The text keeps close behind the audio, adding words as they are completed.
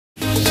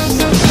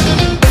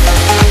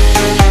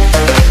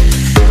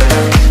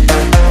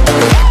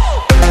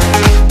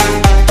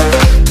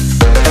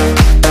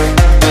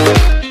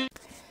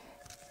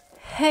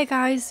Hey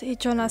guys,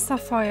 it's Jonas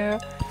Sapphire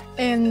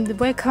and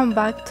welcome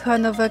back to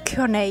another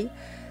Q&A.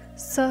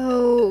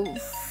 So,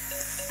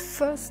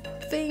 first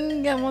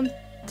thing I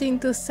wanting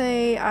to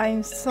say,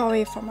 I'm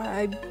sorry for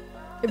my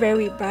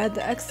very bad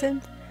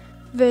accent.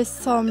 There's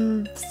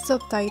some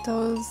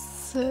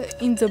subtitles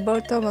in the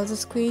bottom of the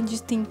screen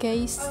just in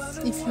case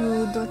if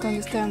you don't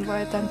understand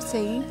what I'm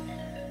saying.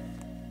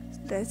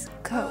 Let's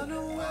go.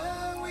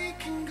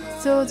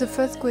 So the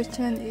first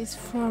question is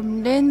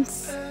from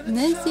Nancy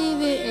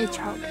the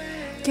Hedgehog.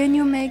 Can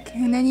you make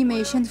an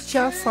animation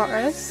short for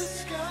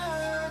us?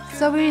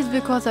 Sorry, it's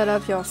because I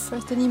love your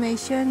first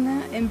animation,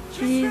 and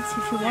please,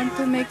 if you want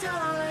to make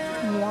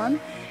one,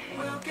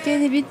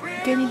 can it be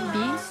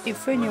a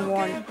funny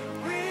one?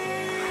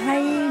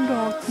 I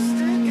don't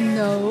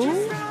know.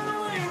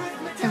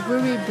 I'm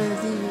very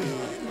busy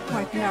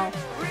right now.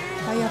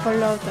 I have a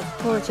lot of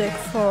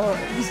projects for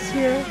this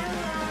year,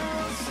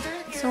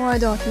 so I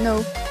don't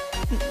know.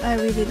 I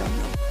really don't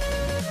know.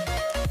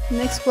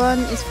 Next one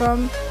is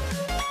from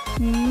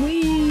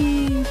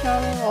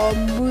or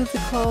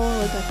musical,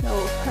 I don't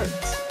know,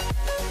 hurts.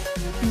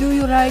 Do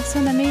you like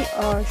Tsunami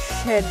or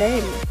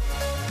Shademi?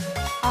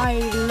 I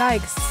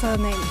like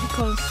Tsunami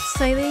because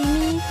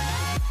Shademi,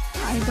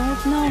 I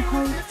don't know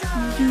how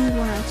you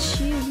wanna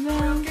achieve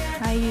them.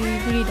 I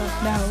really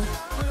don't know.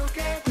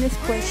 Next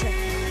question.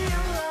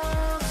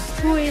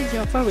 Who is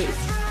your favorite?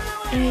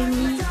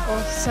 Amy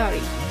or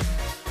Sari?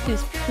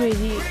 It's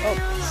pretty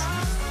obvious.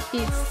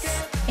 It's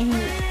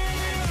Amy.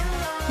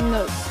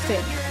 No,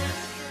 fair.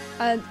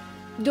 I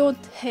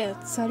don't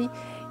hate Sari,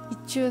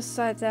 it's just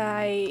that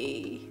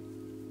I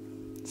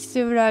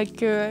feel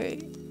like I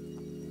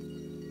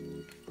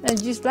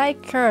just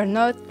like her,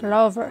 not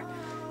love her.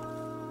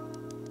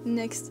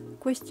 Next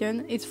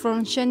question is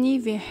from Shani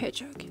the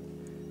Hedgehog.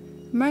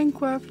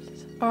 Minecraft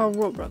or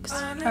Roblox?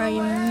 I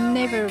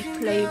never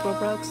play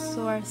Roblox,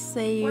 so I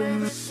say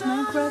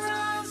Minecraft.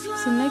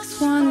 The next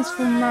one is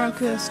from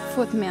Marcus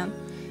Footman.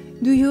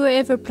 Do you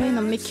ever plan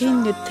on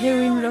making a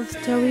Terran love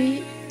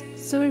story?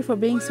 Sorry for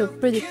being so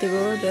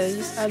predictable, but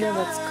I love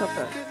that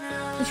scupper.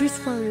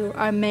 Just for you,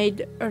 I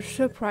made a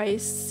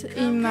surprise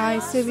in my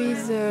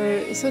series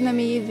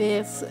Tsunami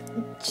vs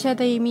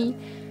Shademi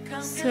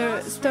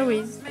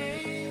stories.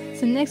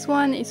 The next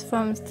one is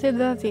from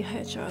Stella the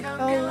Hedgehog.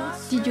 How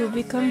did you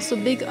become so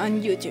big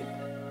on YouTube?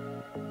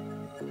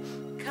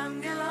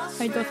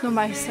 I don't know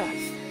myself.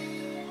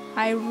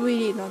 I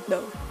really don't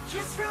know.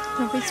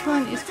 The next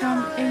one is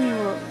from Amy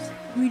Rose.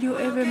 Will you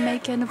ever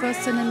make another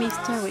Tsunami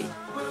story?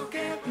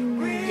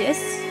 Yes,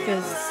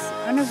 because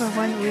another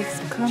one is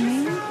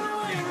coming.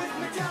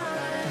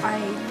 I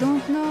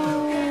don't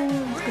know if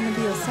it's gonna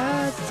be a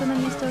sad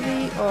Tsunami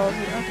story or a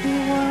happy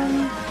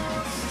one.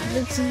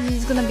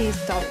 It's gonna be a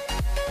story.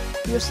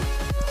 You'll see.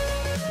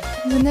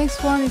 The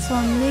next one is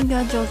from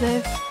Linda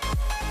Joseph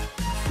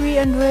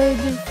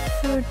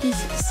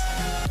 336.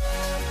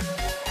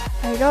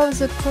 I love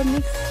the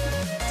comics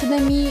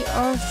Tsunami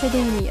or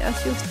Shademi.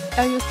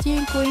 Are you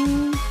still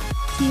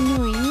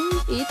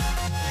continuing it?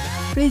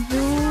 Please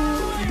do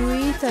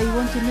it. I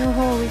want to know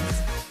how it.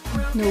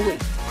 No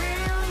wait.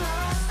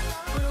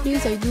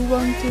 Please, I do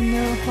want to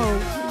know how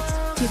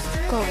it keeps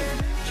going.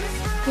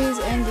 Please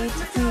end it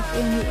with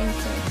any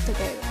answer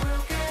together.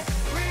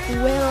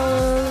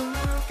 Well,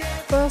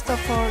 first of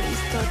all,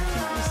 it's not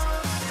my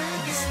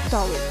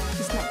story.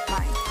 It's not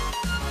mine.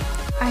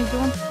 I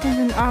don't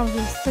even have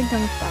the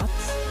second part.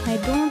 I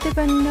don't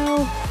even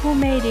know who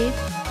made it.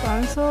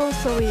 I'm so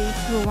sorry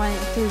if you want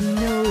to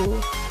know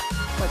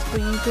what's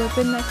going to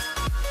happen next.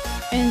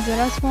 And the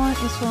last one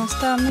is from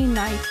Star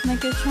Midnight. My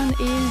question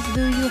is,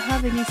 do you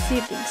have any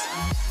siblings?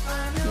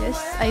 Yes,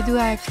 I do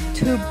have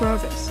two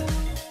brothers.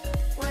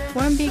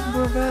 One big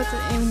brother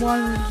and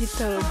one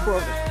little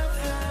brother.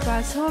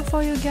 That's all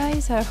for you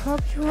guys. I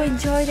hope you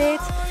enjoyed it.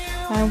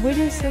 I'm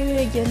really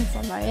sorry again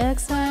for my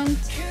accent.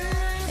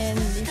 And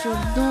if you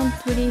don't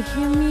really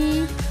hear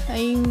me,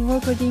 I'm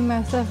recording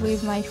myself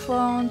with my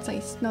phone, so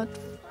it's not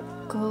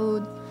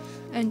good.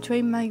 And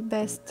trying my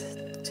best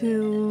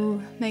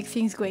to make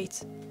things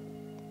great.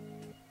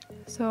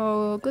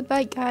 So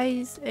goodbye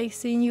guys, I'll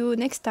see you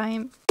next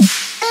time.